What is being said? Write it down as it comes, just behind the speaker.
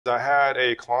I had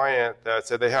a client that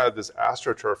said they had this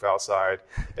AstroTurf outside,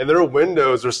 and their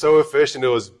windows are so efficient it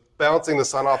was bouncing the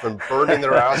sun off and burning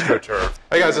their AstroTurf.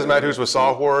 Hey guys, this is Matt Hoots with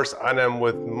Sawhorse, and I'm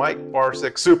with Mike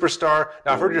Barcik, superstar.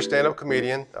 Now I've heard you're a stand-up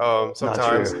comedian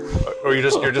sometimes, or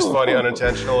you're just funny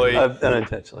unintentionally.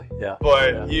 Unintentionally, yeah.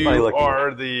 But yeah. You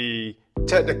are the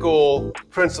technical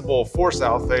principal for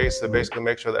Southface to basically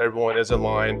make sure that everyone is in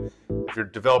line. If you're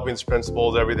developing these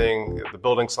principles, everything, the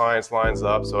building science lines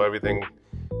up, so everything.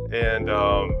 And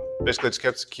basically, it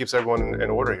just keeps everyone in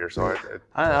order here. So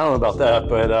I don't know about that,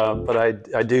 but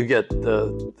I do get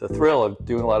the thrill of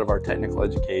doing a lot of our technical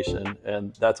education,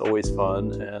 and that's always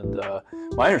fun. And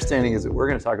my understanding is that we're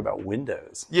going to talk about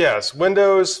windows. Yes,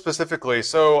 windows specifically.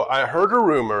 So I heard a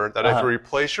rumor that if you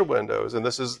replace your windows, and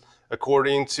this is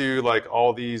according to like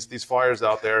all these flyers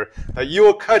out there, that you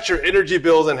will cut your energy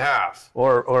bills in half.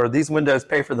 Or these windows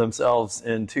pay for themselves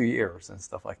in 2 years and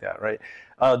stuff like that, right?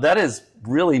 That is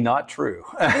really not true.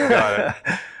 Got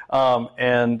it.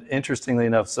 And interestingly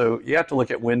enough, so you have to look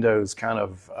at windows kind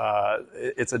of,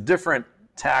 it's a different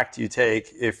tact you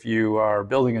take if you are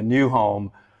building a new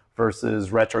home versus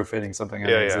retrofitting something on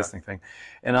an existing thing.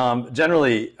 And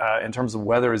generally, in terms of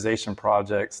weatherization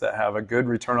projects that have a good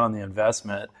return on the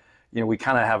investment, you know, we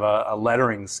kind of have a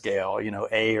lettering scale, you know,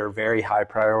 A or very high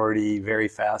priority, very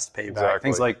fast payback,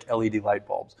 things like LED light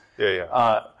bulbs.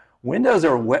 Windows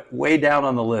are way down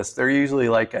on the list. They're usually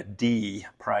like a D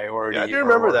priority. Yeah, I do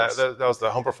remember that. That was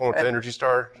the home performance Energy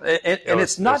Star. And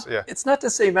it's not to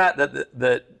say, Matt,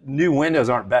 that new windows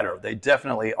aren't better. They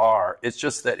definitely are. It's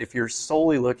just that if you're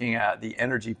solely looking at the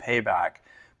energy payback,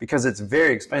 because it's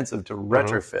very expensive to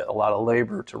retrofit, a lot of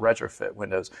labor to retrofit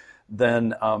windows,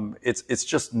 then it's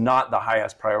just not the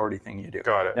highest priority thing you do.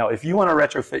 Got it. Now, if you want to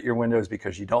retrofit your windows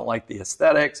because you don't like the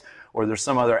aesthetics or there's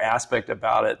some other aspect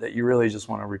about it that you really just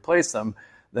want to replace them,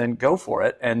 then go for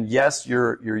it. And yes,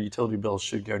 your utility bills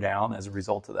should go down as a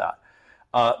result of that.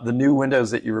 The new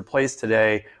windows that you replace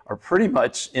today are pretty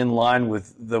much in line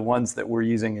with the ones that we're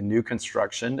using in new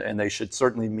construction, and they should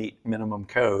certainly meet minimum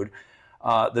code.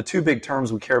 The two big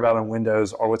terms we care about on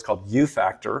windows are what's called U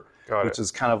factor, which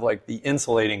is kind of like the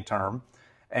insulating term,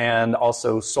 and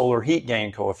also solar heat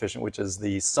gain coefficient, which is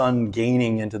the sun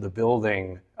gaining into the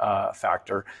building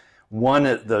factor.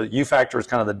 The U factor is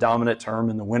kind of the dominant term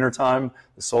in the wintertime.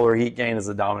 The solar heat gain is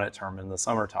the dominant term in the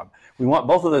summertime. We want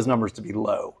both of those numbers to be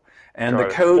low. And the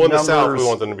code numbers... in the south, we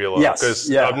want them to be low. Yes,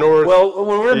 up north... Well,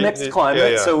 we're a mixed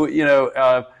climate, so, you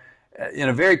know... in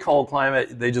a very cold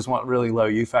climate, they just want really low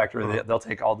U factor. They'll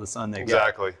take all the sun they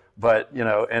get. But, you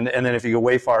know, and then if you go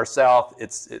way far south,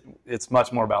 it's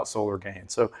much more about solar gain.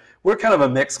 So we're kind of a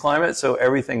mixed climate, so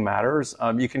everything matters.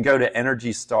 You can go to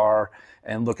Energy Star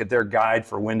and look at their guide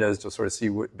for windows to sort of see,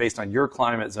 based on your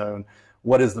climate zone,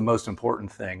 what is the most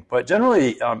important thing. But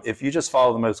generally, if you just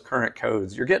follow the most current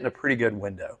codes, you're getting a pretty good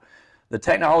window. The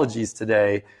technologies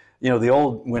today, you know, the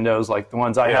old windows, like the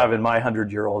ones I have in my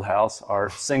 100-year-old house,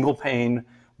 are single pane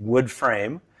wood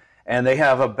frame, and they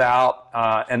have about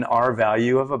an R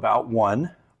value of about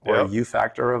 1, or a U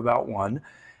factor of about 1.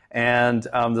 And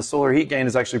the solar heat gain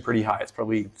is actually pretty high. It's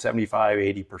probably 75,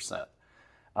 80%.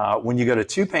 When you go to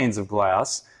 2 panes of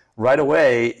glass, right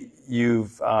away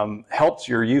you've helped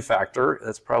your U factor.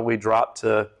 That's probably dropped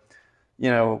to, you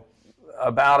know,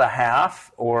 about a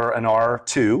half or an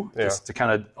R2, just to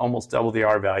kind of almost double the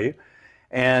R value.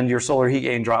 And your solar heat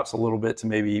gain drops a little bit to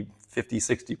maybe 50,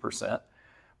 60%.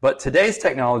 But today's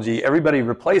technology, everybody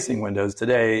replacing windows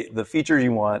today, the feature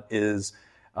you want is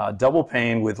double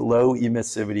pane with low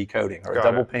emissivity coating, or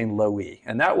double pane low E.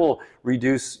 And that will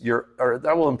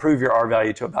that will improve your R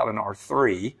value to about an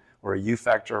R3, or a U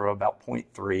factor of about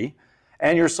 0.3.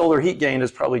 And your solar heat gain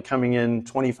is probably coming in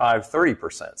 25,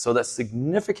 30%. So that's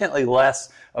significantly less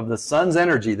of the sun's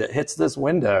energy that hits this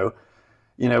window.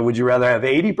 You know, would you rather have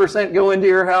 80% go into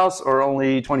your house or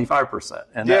only 25%?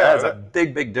 And that has a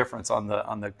big, big difference on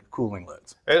the cooling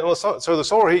loads. And so the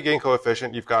solar heat gain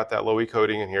coefficient, you've got that low E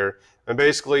coating in here. And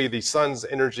basically the sun's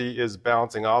energy is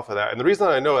bouncing off of that. And the reason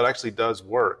I know it actually does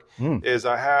work is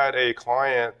I had a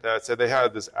client that said they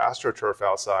had this AstroTurf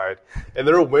outside, and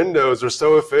their windows are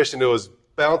so efficient it was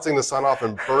bouncing the sun off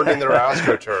and burning their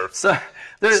AstroTurf. So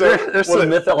there's some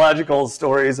mythological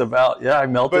stories about, I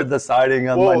melted the siding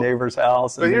on my neighbor's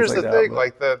house. But here's the thing,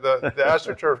 like the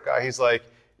AstroTurf guy, he's like,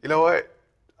 you know what?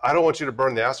 I don't want you to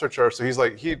burn the AstroTurf. So he's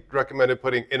like, he recommended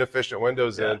putting inefficient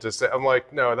windows in to say, I'm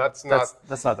like, no, that's not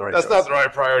the right. That's not the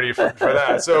right priority for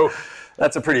that. So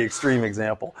that's a pretty extreme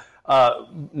example.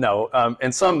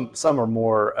 And some are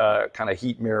more kind of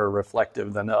heat mirror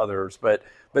reflective than others, but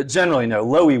generally no.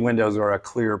 Low E windows are a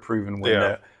clear proven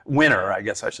window winter, I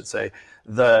guess I should say.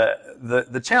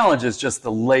 The challenge is just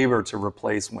the labor to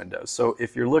replace windows. So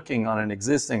if you're looking on an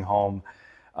existing home,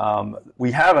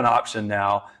 we have an option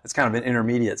now. It's kind of an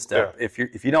intermediate step. Yeah.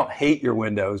 If you don't hate your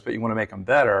windows, but you want to make them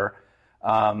better,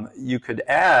 you could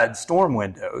add storm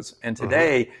windows. And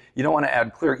today, you don't want to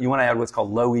add clear. You want to add what's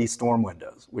called low E storm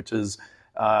windows, which is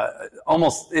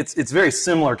it's very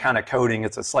similar kind of coating.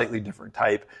 It's a slightly different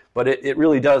type, but it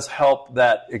really does help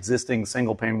that existing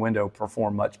single pane window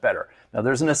perform much better. Now,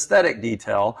 there's an aesthetic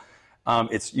detail.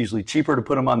 It's usually cheaper to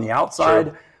put them on the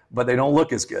outside, but they don't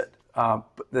look as good.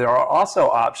 But there are also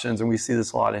options, and we see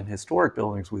this a lot in historic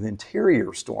buildings, with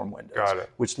interior storm windows,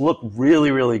 which look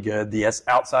really, really good. The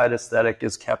outside aesthetic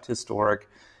is kept historic.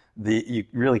 You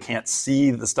really can't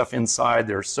see the stuff inside.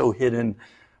 They're so hidden,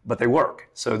 but they work.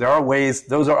 So there are ways.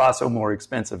 Those are also more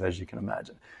expensive, as you can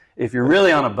imagine. If you're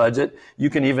really on a budget, you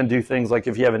can even do things like,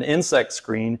 if you have an insect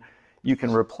screen, you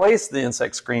can replace the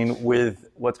insect screen with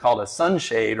what's called a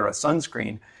sunshade or a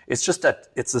sunscreen. It's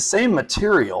the same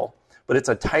material, but it's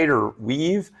a tighter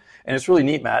weave, and it's really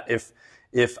neat, Matt.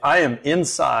 If I am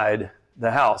inside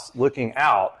the house looking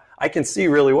out, I can see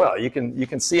really well. You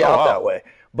can see out that way.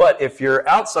 But if you're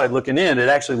outside looking in, it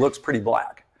actually looks pretty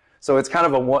black. So it's kind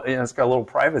of it's got a little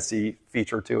privacy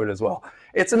feature to it as well.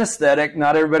 It's an aesthetic.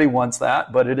 Not everybody wants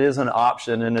that, but it is an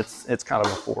option, and it's kind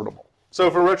of affordable. So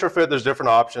for retrofit, there's different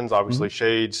options. Obviously,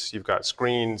 shades. You've got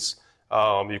screens.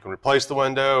 You can replace the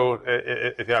window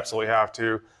if you absolutely have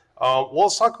to. Well,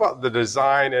 let's talk about the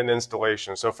design and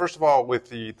installation. So first of all, with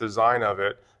the design of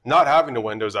it, not having a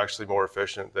window is actually more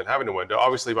efficient than having a window.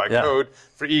 Obviously, by code,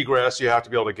 for egress, you have to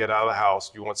be able to get out of the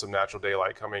house. You want some natural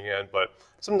daylight coming in, but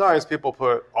sometimes people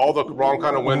put all the wrong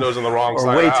kind of windows on the wrong side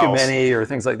of the house. Or way too many, or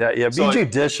things like that. Yeah, so be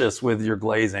judicious with your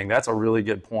glazing. That's a really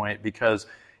good point, because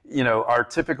our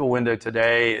typical window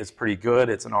today is pretty good.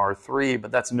 It's an R3,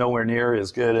 but that's nowhere near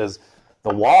as good as the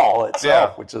wall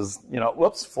itself, which is,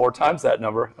 4 times that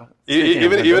number.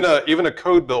 Even a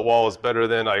code-built wall is better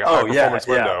than a high-performance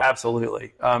window. Yeah,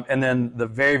 absolutely. And then the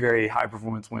very, very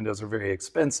high-performance windows are very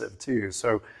expensive, too.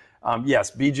 So,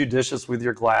 yes, be judicious with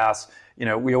your glass.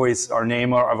 Our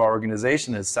name of our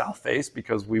organization is Southface,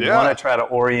 because we want to try to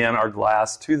orient our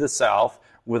glass to the south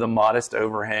with a modest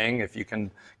overhang, if you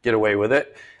can get away with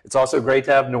it. It's also great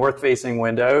to have north-facing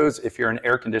windows. If you're in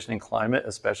air conditioning climate,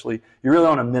 especially, you really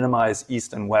want to minimize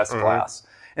east and west glass.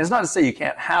 And it's not to say you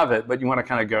can't have it, but you want to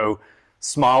kind of go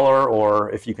smaller,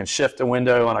 or if you can shift a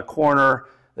window on a corner,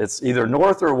 it's either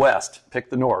north or west,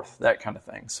 pick the north, that kind of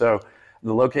thing. So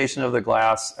the location of the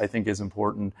glass, I think, is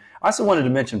important. I also wanted to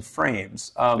mention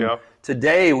frames.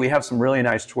 Today, we have some really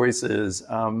nice choices.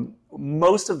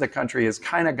 Most of the country has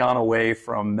kind of gone away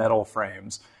from metal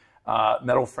frames.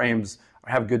 Metal frames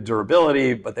have good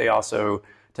durability, but they also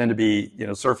tend to be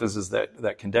surfaces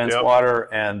that condense water,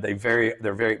 and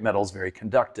metal's very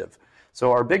conductive.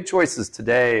 So our big choices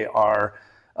today are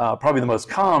probably the most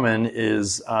common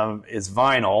is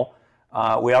vinyl.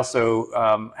 We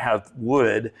also have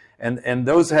wood, and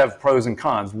those have pros and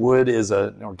cons. Wood is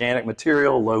an organic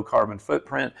material, low carbon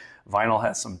footprint. Vinyl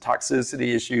has some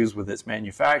toxicity issues with its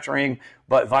manufacturing,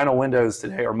 but vinyl windows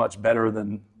today are much better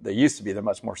than they used to be. They're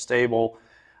much more stable.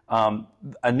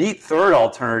 A neat third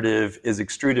alternative is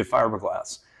extruded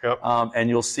fiberglass. And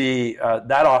you'll see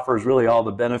that offers really all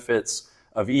the benefits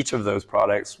of each of those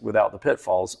products without the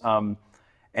pitfalls. You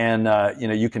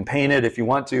can paint it if you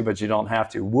want to, but you don't have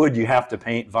to. Wood, you have to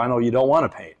paint. Vinyl, you don't want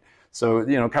to paint. So,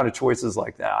 kind of choices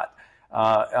like that.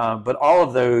 But all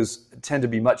of those tend to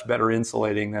be much better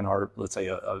insulating than our, let's say,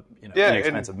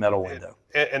 inexpensive metal window.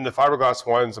 And the fiberglass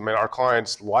ones, I mean, our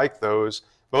clients like those.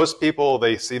 Most people,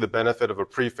 they see the benefit of a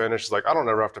pre-finish. It's like, I don't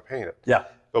ever have to paint it.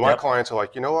 But my clients are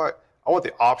like, you know what? I want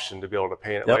the option to be able to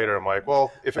paint it later. I'm like,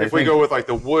 well, if we go with like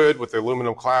the wood with the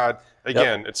aluminum clad,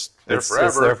 again, it's there forever.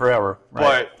 It's there forever,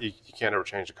 right. But you can't ever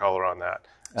change the color on that.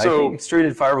 I think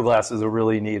extruded fiberglass is a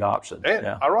really neat option. And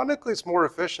ironically, it's more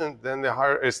efficient than the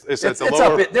higher.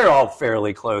 They're all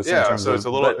fairly close. Yeah, in terms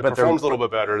it performs a little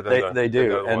bit better than they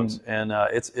do, and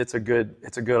it's a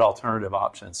good alternative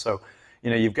option. So,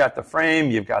 you've got the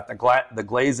frame, you've got the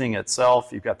glazing itself,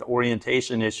 you've got the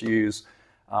orientation issues,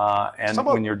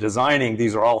 when you're designing,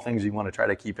 these are all things you want to try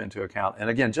to keep into account. And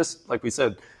again, just like we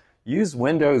said, use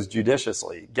windows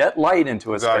judiciously. Get light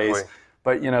into a space,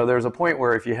 but there's a point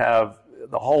where if you have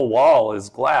the whole wall is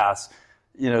glass,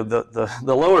 the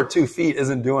lower 2 feet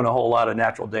isn't doing a whole lot of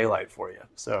natural daylight for you.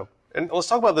 So. And let's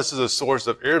talk about this as a source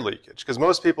of air leakage, because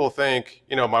most people think,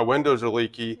 my windows are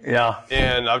leaky. Yeah.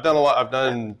 And I've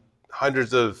done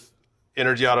hundreds of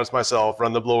energy audits myself,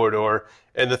 run the blower door.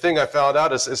 And the thing I found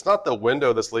out is it's not the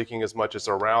window that's leaking as much as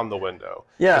around the window.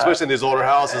 Yeah. Especially in these older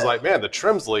houses, like, man, the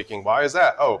trim's leaking. Why is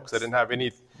that? Oh, because I didn't have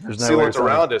any sealant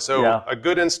around it. So a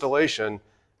good installation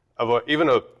of even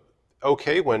a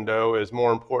okay window is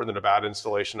more important than a bad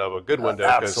installation of a good window.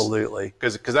 Absolutely.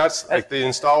 Because that's like the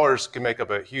installers can make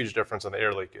up a huge difference on the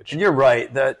air leakage. And you're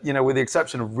right that, you know, with the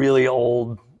exception of really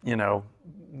old, you know,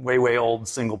 way old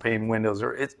single pane windows,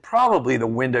 or it's probably the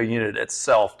window unit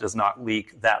itself does not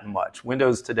leak that much.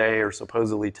 Windows today are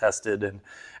supposedly tested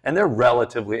and they're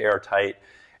relatively airtight.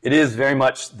 It is very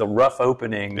much the rough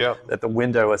opening that the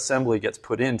window assembly gets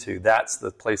put into. That's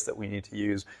the place that we need to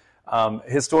use.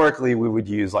 Historically, we would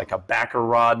use like a backer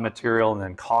rod material and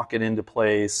then caulk it into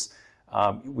place.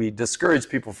 We discourage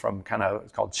people from kind of,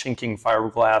 it's called chinking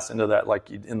fiberglass into that, like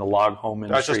in the log home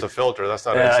industry. That's just a filter. That's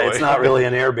not insulation. It's not really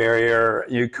an air barrier.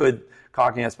 You could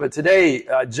caulking it. But today,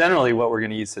 generally what we're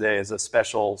going to use today is a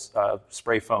special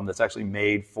spray foam that's actually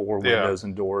made for windows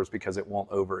and doors because it won't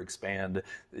overexpand.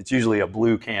 It's usually a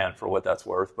blue can for what that's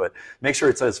worth, but make sure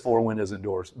it says for windows and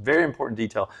doors. Very important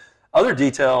detail. Other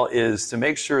detail is to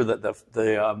make sure that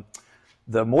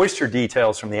the moisture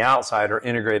details from the outside are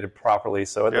integrated properly.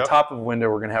 So at the top of the window,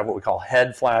 we're going to have what we call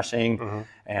head flashing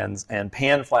and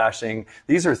pan flashing.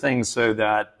 These are things so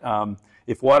that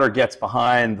if water gets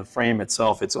behind the frame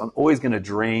itself, it's always going to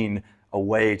drain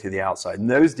away to the outside. And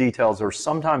those details are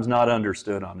sometimes not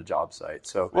understood on a job site.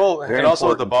 So and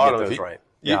also at the bottom,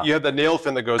 you have the nail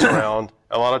fin that goes around.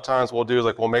 A lot of times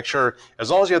we'll make sure, as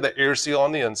long as you have the air seal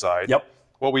on the inside,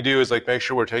 what we do is like make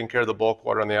sure we're taking care of the bulk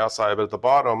water on the outside, but at the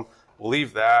bottom, we'll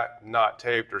leave that not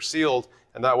taped or sealed,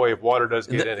 and that way if water does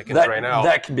get in, it can drain out.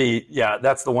 That can be,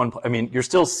 that's the one, I mean, you're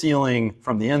still sealing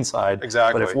from the inside,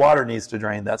 but if water needs to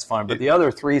drain, that's fine. But the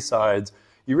other three sides,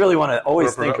 you really want to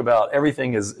always think about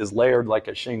everything is layered like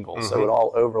a shingle, so it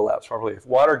all overlaps properly. If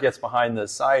water gets behind the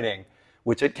siding,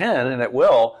 which it can and it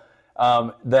will,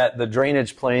 that the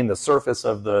drainage plane, the surface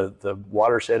of the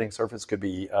water shedding surface could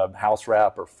be house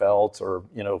wrap or felt or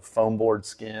foam board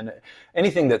skin,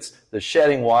 anything that's the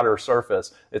shedding water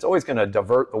surface. It's always going to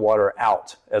divert the water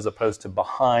out as opposed to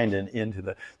behind and into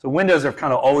the. So windows have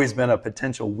kind of always been a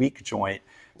potential weak joint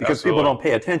because people don't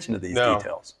pay attention to these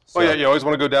details. So, well, you always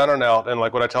want to go down and out, and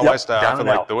like what I tell my staff, and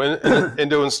like the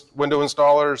window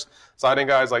installers, siding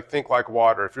guys, like think like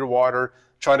water. If you're water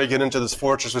trying to get into this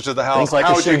fortress, which is the house,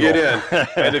 how would you get in?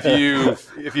 And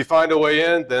if you find a way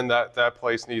in, then that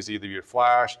place needs to either be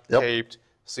flashed, taped,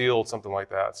 sealed, something like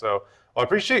that. So I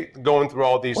appreciate going through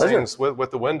all these things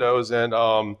with the windows,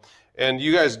 and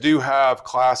you guys do have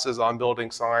classes on building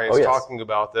science talking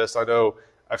about this. I know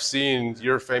I've seen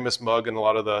your famous mug and a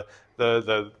lot of the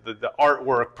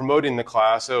artwork promoting the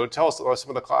class. So tell us some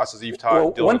of the classes you've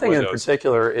taught. Well, one thing in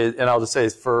particular, is, and I'll just say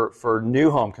is for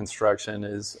new home construction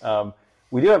is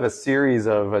we do have a series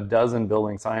of a dozen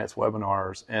building science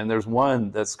webinars, and there's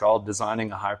one that's called Designing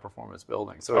a High Performance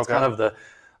Building. So it's kind of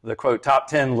the quote top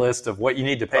 10 list of what you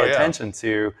need to pay attention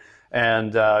to.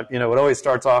 And it always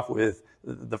starts off with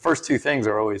the first two things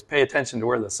are always pay attention to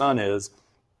where the sun is,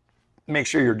 make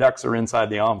sure your ducts are inside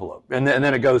the envelope, and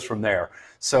then it goes from there.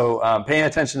 So paying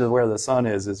attention to where the sun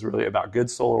is really about good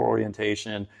solar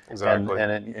orientation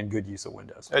and good use of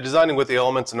windows. Designing with the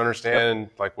elements and understand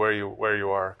like where you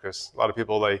are, because a lot of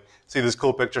people, they see this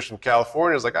cool pictures from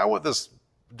California. It's like, I want this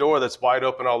door that's wide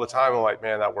open all the time. I'm like,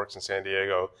 man, that works in San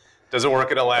Diego. Doesn't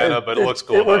work in Atlanta, but it looks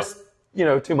cool. It works,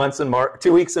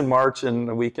 2 weeks in March and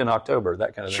a week in October,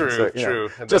 that kind of thing. So, true.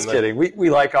 Just kidding.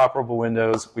 We like operable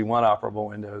windows. We want operable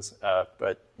windows,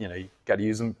 but you got to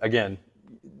use them. Again,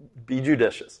 be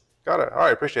judicious. Got it. All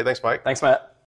right. Appreciate it. Thanks, Mike. Thanks, Matt.